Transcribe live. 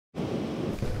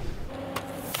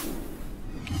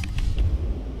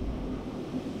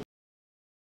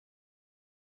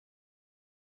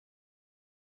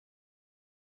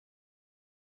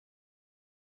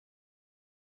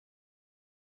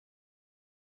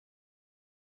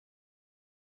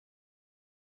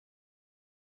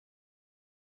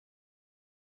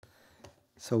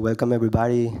So welcome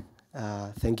everybody.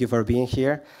 Thank you for being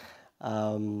here.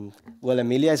 Well,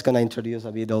 Emilia is going to introduce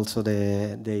a bit also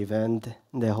the event,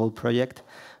 the whole project,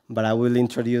 but I will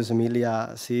introduce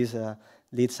Emilia. She's a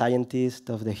lead scientist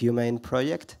of the HUMAINT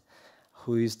project,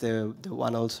 who is the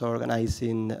one also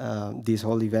organizing this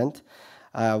whole event,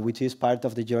 which is part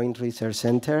of the Joint Research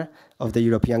Center of the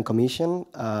European Commission.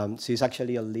 She's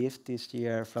actually on leave this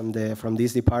year from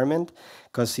this department,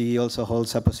 because she also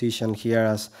holds a position here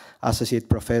as associate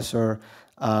professor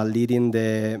leading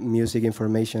the Music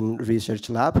Information Research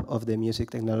Lab of the Music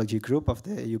Technology Group of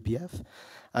the UPF.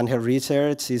 And her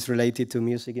research is related to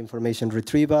music information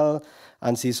retrieval,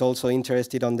 and she's also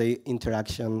interested on the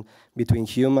interaction between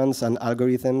humans and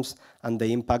algorithms and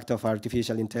the impact of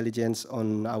artificial intelligence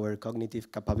on our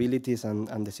cognitive capabilities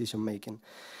and decision making.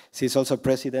 She's also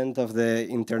president of the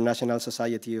International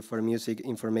Society for Music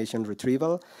Information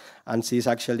Retrieval, and she's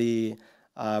actually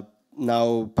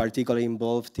now particularly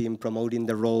involved in promoting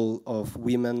the role of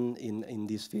women in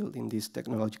this field, in this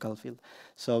technological field.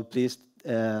 So please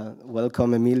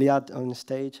welcome Emilia on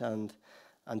stage, and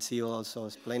she will also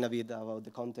explain a bit about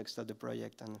the context of the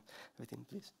project and everything,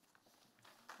 please.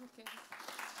 Okay.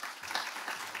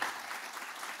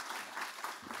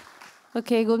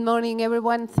 Okay, good morning,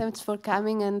 everyone. Thanks for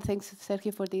coming, and thanks,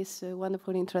 Sergio, for this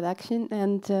wonderful introduction.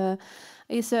 And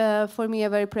it's for me a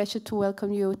very pleasure to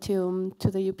welcome you to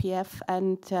the UPF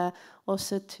and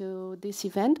also to this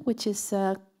event, which is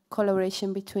a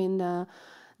collaboration between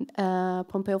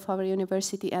Pompeu Fabra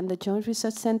University and the Joint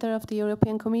Research Center of the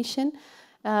European Commission.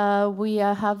 We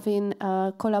have been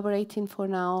collaborating for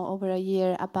now over a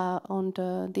year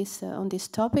on this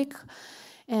topic.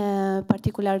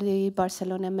 Particularly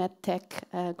Barcelona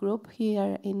MedTech group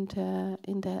here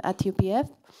at UPF.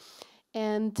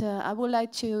 And I would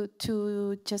like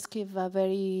to just give a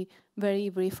very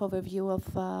brief overview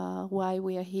of why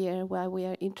we are here, why we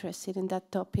are interested in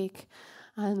that topic,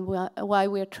 and why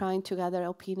we are trying to gather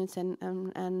opinions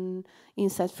and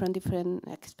insights from different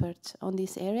experts on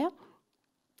this area.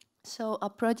 So our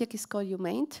project is called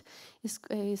HUMAINT.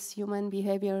 It's Human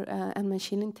Behavior and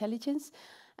Machine Intelligence.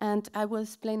 And I will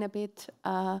explain a bit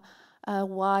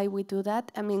why we do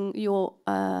that. I mean,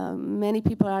 many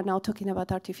people are now talking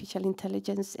about artificial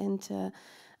intelligence, and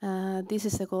this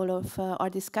is the goal of our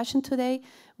discussion today.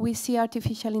 We see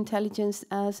artificial intelligence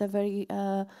as a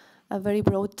very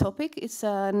broad topic. It's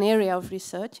an area of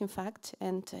research, in fact,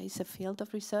 and it's a field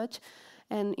of research.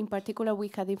 And in particular, we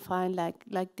can define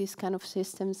like these kind of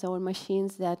systems or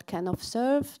machines that can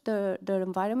observe their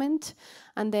environment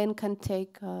and then can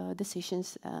take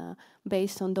decisions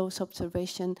based on those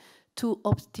observations to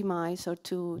optimize or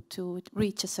to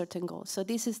reach a certain goal. So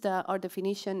this is our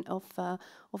definition of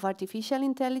artificial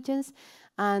intelligence.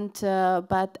 And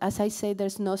but as I say,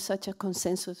 there's no such a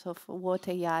consensus of what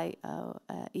AI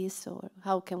is or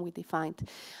how can we define it.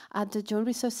 At the Joint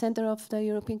Research Center of the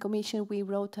European Commission, we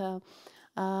wrote a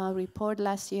report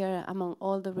last year among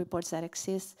all the reports that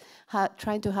exist,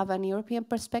 trying to have an European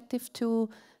perspective to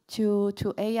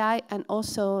AI and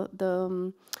also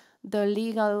the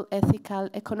legal, ethical,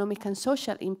 economic and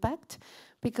social impact,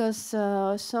 because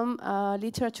some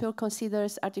literature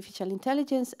considers artificial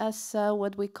intelligence as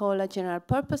what we call a general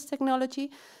purpose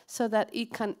technology, so that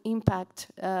it can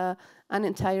impact an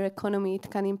entire economy,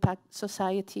 it can impact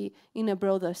society in a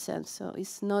broader sense. So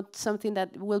it's not something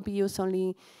that will be used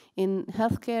only in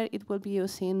healthcare, it will be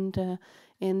used in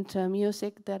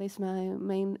music, that is my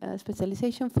main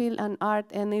specialization field, and art,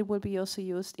 and it will be also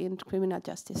used in criminal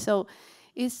justice. So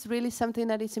it's really something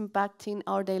that is impacting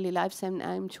our daily lives, and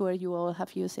I'm sure you all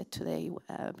have used it today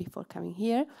before coming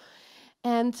here.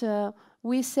 And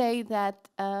we say that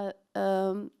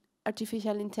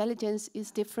artificial intelligence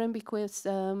is different because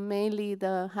mainly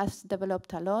has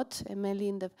developed a lot, and mainly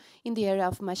in the area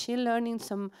of machine learning,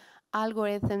 some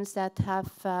algorithms that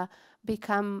have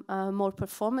become more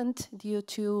performant due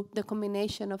to the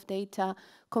combination of data,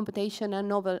 computation, and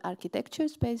novel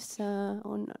architectures based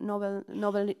on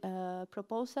novel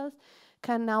proposals,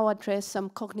 can now address some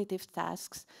cognitive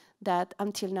tasks that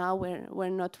until now were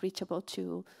not reachable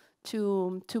to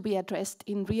be addressed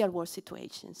in real-world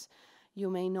situations. You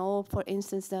may know, for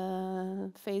instance, the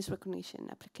face recognition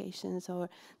applications, or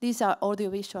these are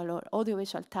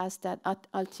audiovisual tasks that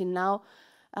until now,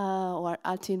 or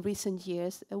until recent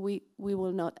years, we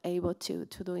were not able to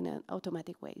do in an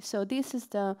automatic way. So this is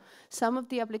some of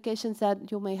the applications that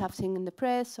you may have seen in the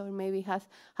press, or maybe have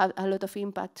a lot of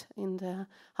impact in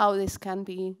how this can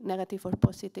be negative or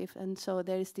positive. And so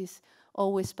there is this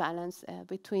always balance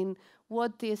between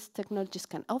what these technologies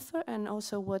can offer and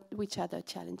also which other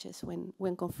challenges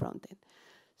when confronted.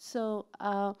 So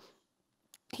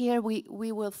here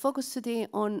we will focus today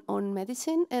on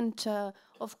medicine, and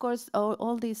of course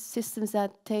all these systems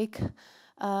that take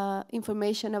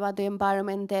information about the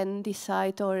environment, then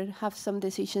decide or have some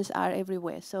decisions are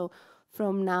everywhere. So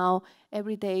from now,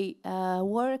 everyday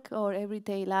work or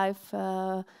everyday life,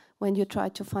 when you try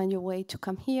to find your way to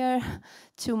come here,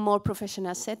 to more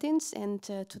professional settings, and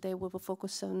today we will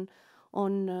focus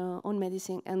on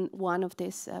medicine, and one of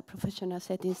these professional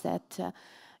settings that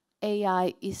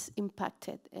AI is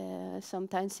impacted,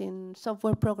 sometimes in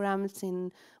software programs,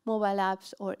 in mobile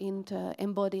apps, or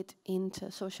embodied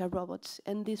into social robots,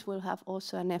 and this will have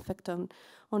also an effect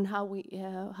on how we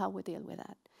deal with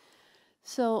that.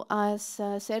 So as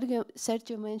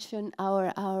Sergio mentioned,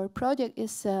 our project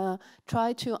is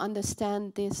try to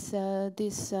understand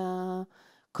this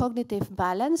cognitive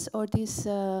balance, or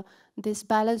this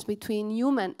balance between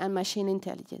human and machine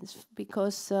intelligence,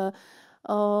 because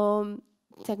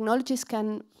technologies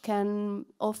can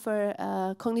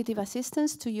offer cognitive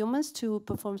assistance to humans to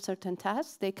perform certain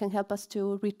tasks. They can help us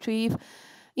to retrieve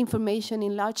information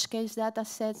in large-scale data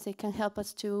sets. They can help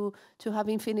us to have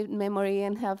infinite memory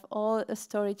and have all the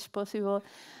storage possible.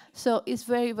 So it's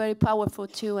very, very powerful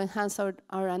to enhance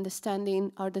our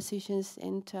understanding, our decisions,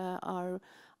 and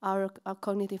our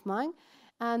cognitive mind.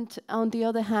 And on the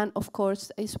other hand, of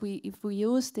course, if we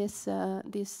use these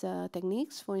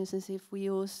techniques, for instance, if we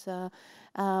use a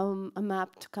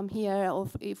map to come here, or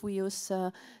if we use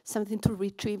something to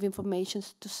retrieve information,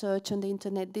 to search on the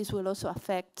internet, this will also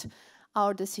affect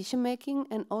our decision making,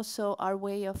 and also our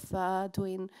way of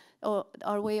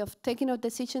our way of taking a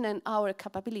decision, and our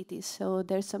capabilities. So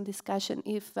there's some discussion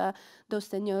if those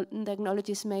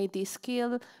technologies may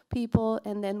de-skill people,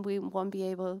 and then we won't be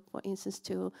able, for instance,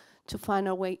 to find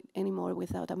our way anymore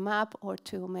without a map, or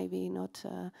to maybe not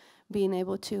being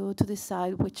able to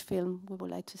decide which film we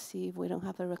would like to see if we don't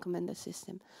have a recommender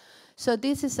system. So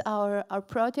this is our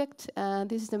project.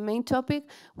 This is the main topic.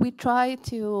 We try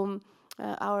to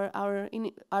our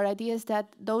idea is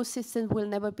that those systems will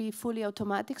never be fully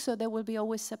automatic, so there will be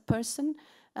always a person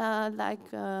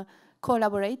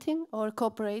collaborating or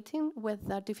cooperating with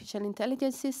artificial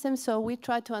intelligence systems. So we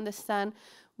try to understand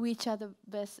which are the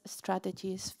best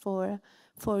strategies for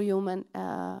human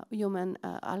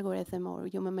algorithm or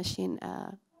human machine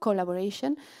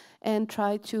collaboration, and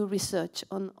try to research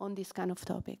on these kind of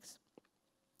topics.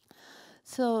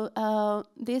 So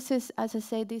this is, as I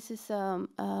say, this is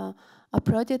a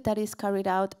project that is carried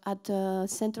out at the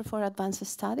Center for Advanced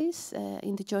Studies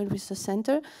in the Joint Research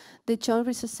Center. The Joint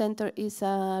Research Center is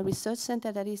a research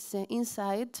center that is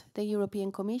inside the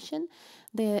European Commission.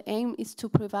 The aim is to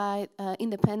provide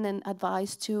independent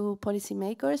advice to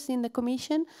policymakers in the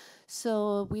Commission.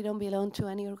 So we don't belong to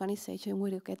any organization.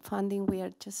 We don't get funding. We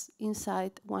are just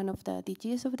inside one of the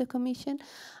DGs of the Commission.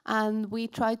 And we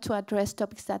try to address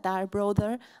topics that are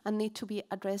broader and need to be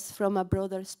addressed from a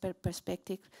broader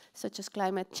perspective, such as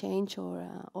climate change or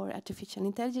artificial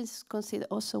intelligence. Consider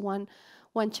also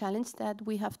one challenge that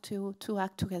we have to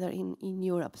act together in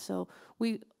Europe. So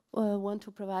we want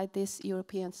to provide this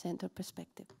European center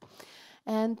perspective.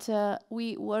 And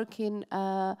we work in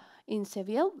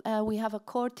Seville. We have a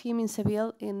core team in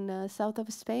Seville in south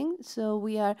of Spain. So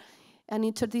we are an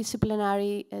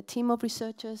interdisciplinary team of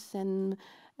researchers, and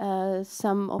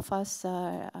some of us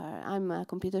I'm a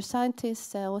computer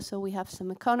scientist. Also we have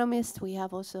some economists. We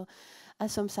have also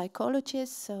some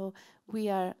psychologists. So we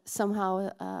are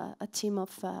somehow a team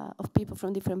of people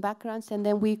from different backgrounds, and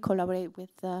then we collaborate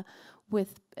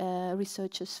with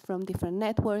researchers from different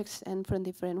networks and from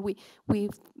different, we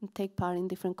take part in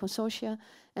different consortia,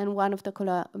 and one of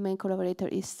the main collaborators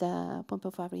is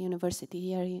Pompeu Fabra University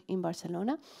here in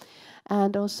Barcelona.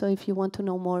 And also, if you want to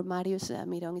know more, Marius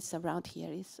Mirón is around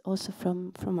here, is also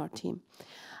from our team.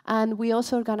 And we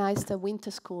also organized a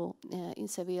winter school in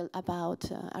Seville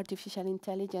about artificial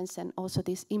intelligence, and also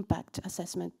this impact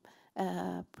assessment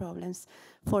problems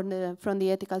from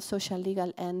the ethical, social,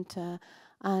 legal,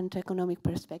 and economic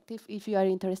perspective. If you are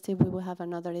interested, we will have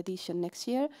another edition next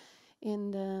year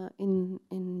in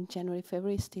January,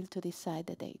 February, still to decide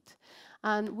the date.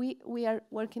 And we are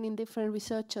working in different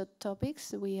research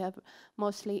topics. We have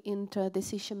mostly into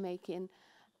decision making.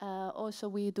 Also,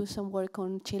 we do some work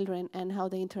on children and how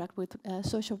they interact with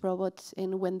social robots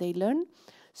and when they learn.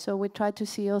 So we try to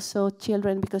see also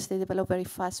children, because they develop very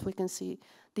fast. We can see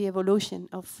the evolution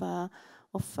of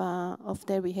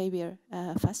their behavior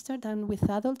faster than with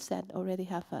adults that already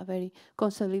have a very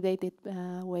consolidated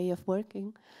way of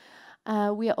working.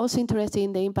 We are also interested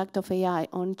in the impact of AI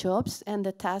on jobs and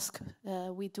the task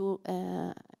we do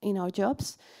in our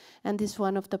jobs. And this is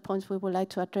one of the points we would like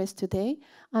to address today.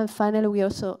 And finally, we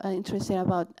also are interested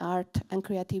about art and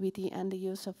creativity and the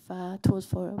use of tools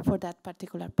for that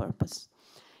particular purpose.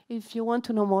 If you want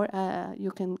to know more,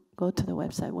 you can go to the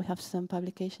website. We have some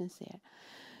publications there.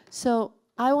 So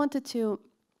I wanted to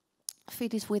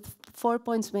finish with 4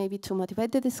 points maybe to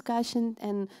motivate the discussion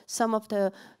and some of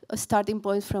the starting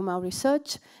points from our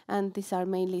research, and these are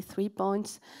mainly 3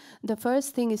 points. The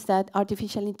first thing is that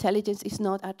artificial intelligence is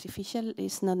not artificial,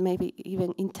 it's not maybe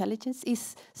even intelligence,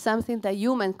 it's something that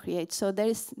human creates. So there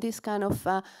is this kind of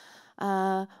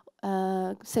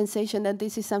sensation that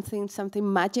this is something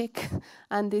magic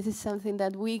and this is something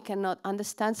that we cannot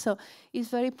understand. So it's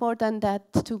very important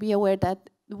that to be aware that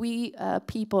we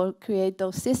people create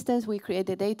those systems, we create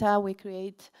the data, we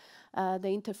create the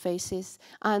interfaces,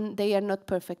 and they are not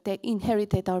perfect. They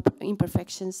inherited our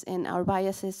imperfections and our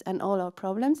biases and all our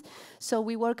problems. So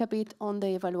we work a bit on the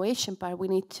evaluation part. We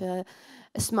need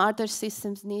smarter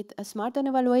systems need a smarter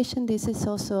evaluation. This is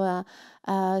also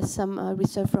some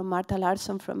research from Marta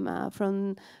Larsson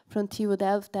from TU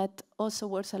Delft that also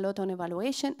works a lot on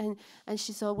evaluation, and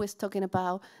she's always talking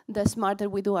about the smarter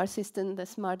we do our system, the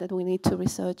smarter we need to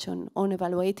research on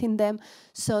evaluating them,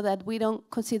 so that we don't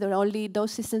consider only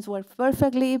those systems work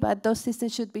perfectly, but those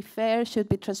systems should be fair, should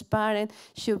be transparent,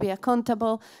 should be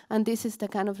accountable, and this is the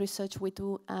kind of research we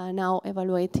do now,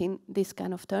 evaluating these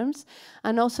kind of terms.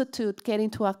 And also to get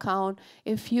into account,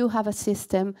 if you have a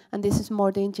system, and this is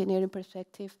more the engineering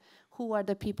perspective, who are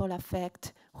the people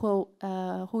affected, who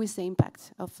is the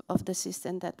impact of the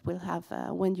system that will have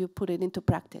when you put it into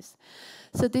practice.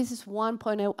 So this is one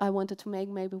point I wanted to make,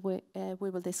 maybe we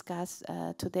will discuss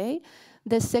today.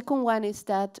 The second one is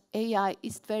that AI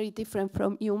is very different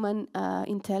from human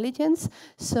intelligence.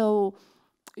 So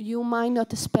you might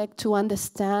not expect to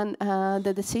understand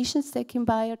the decisions taken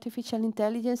by artificial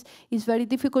intelligence. It's very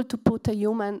difficult to put a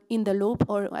human in the loop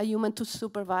or a human to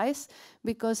supervise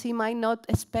because he might not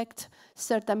expect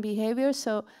certain behavior.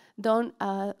 So don't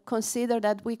consider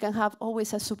that we can have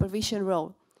always a supervision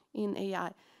role in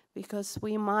AI, because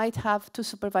we might have to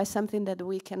supervise something that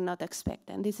we cannot expect.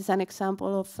 And this is an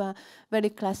example of very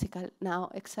classical now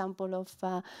example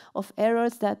of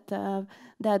errors that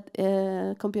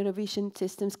computer vision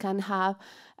systems can have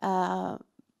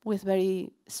with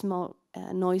very small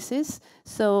noises.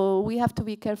 So we have to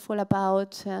be careful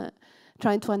about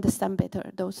trying to understand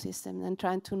better those systems and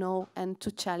trying to know and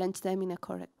to challenge them in a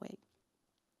correct way.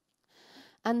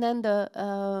 And then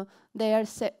there are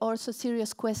also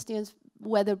serious questions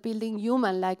whether building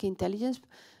human-like intelligence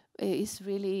is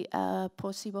really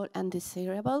possible and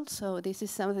desirable. So this is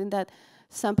something that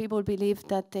some people believe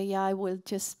that AI will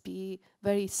just be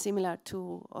very similar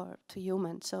to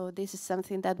humans. So this is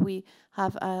something that we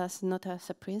have as not as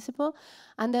a principle.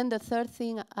 And then the third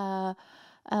thing,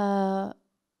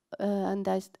 and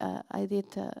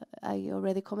I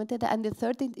already commented. And the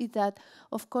third thing is that,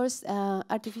 of course,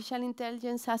 artificial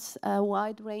intelligence has a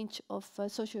wide range of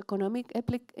socioeconomic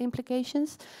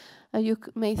implications. You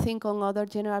may think on other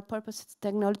general purpose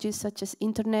technologies such as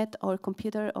internet or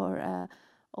computer or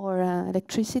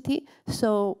electricity.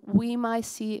 So we might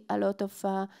see a lot of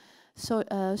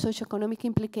socioeconomic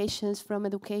implications from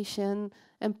education,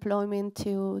 employment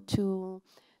to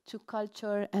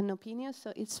culture and opinions.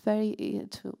 So it's very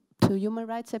to human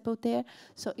rights about there.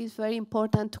 So it's very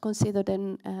important to consider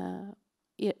them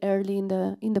early in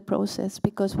the process,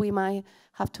 because we might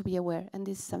have to be aware, and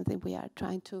this is something we are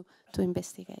trying to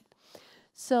investigate.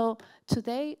 So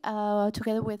today,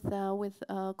 together with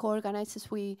co-organizers,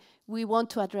 we want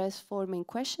to address 4 main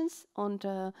questions on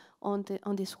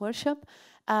this workshop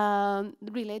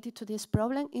related to this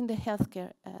problem in the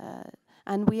healthcare.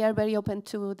 And we are very open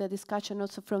to the discussion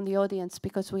also from the audience,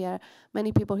 because we are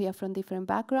many people here from different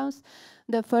backgrounds.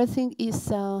 The first thing is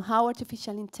how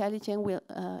artificial intelligence will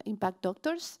impact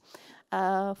doctors.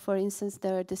 For instance,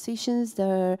 their decisions,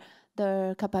 their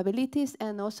capabilities,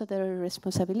 and also their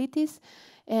responsibilities.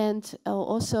 And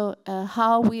also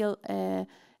how will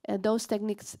those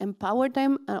techniques empower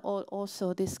them or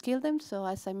also de skill them. So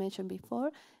as I mentioned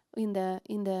before, in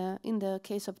the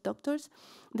case of doctors.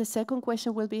 The second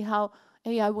question will be how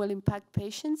AI will impact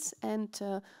patients, and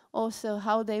also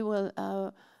how they will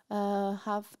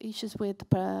have issues with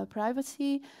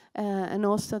privacy and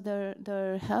also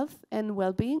their health and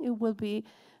well-being. It will be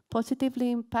positively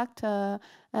impact.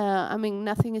 I mean,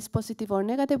 nothing is positive or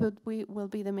negative, but we will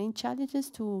be the main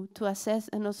challenges to assess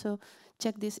and also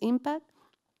check this impact.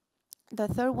 The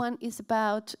third one is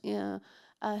about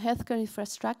healthcare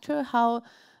infrastructure. How,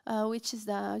 which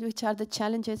are the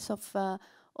challenges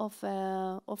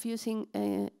of using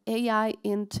AI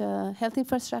into health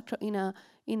infrastructure in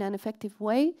an effective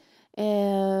way,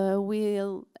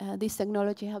 Will this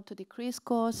technology help to decrease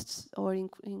costs or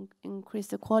increase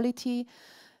the quality?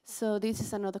 So this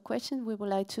is another question we would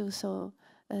like to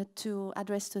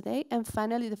address today. And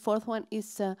finally, the fourth one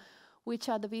is which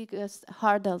are the biggest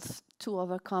hurdles to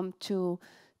overcome to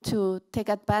take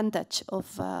advantage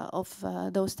of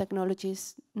those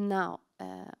technologies now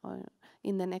or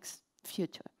in the next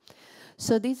future.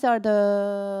 So these are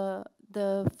the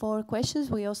 4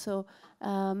 questions. We also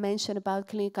mentioned about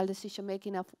clinical decision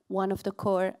making of one of the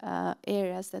core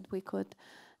areas that we could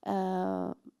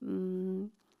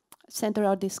center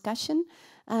our discussion.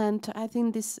 And I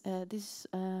think this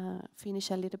finish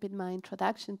a little bit my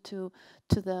introduction to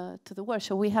the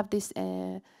workshop. We have this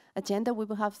agenda. We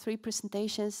will have 3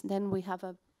 presentations, then we have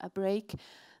a break,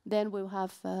 then we'll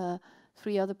have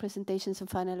 3 other presentations, and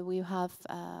finally we have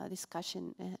a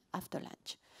discussion after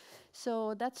lunch.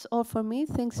 So that's all for me.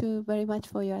 Thanks you very much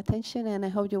for your attention, and I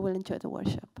hope you will enjoy the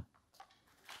workshop.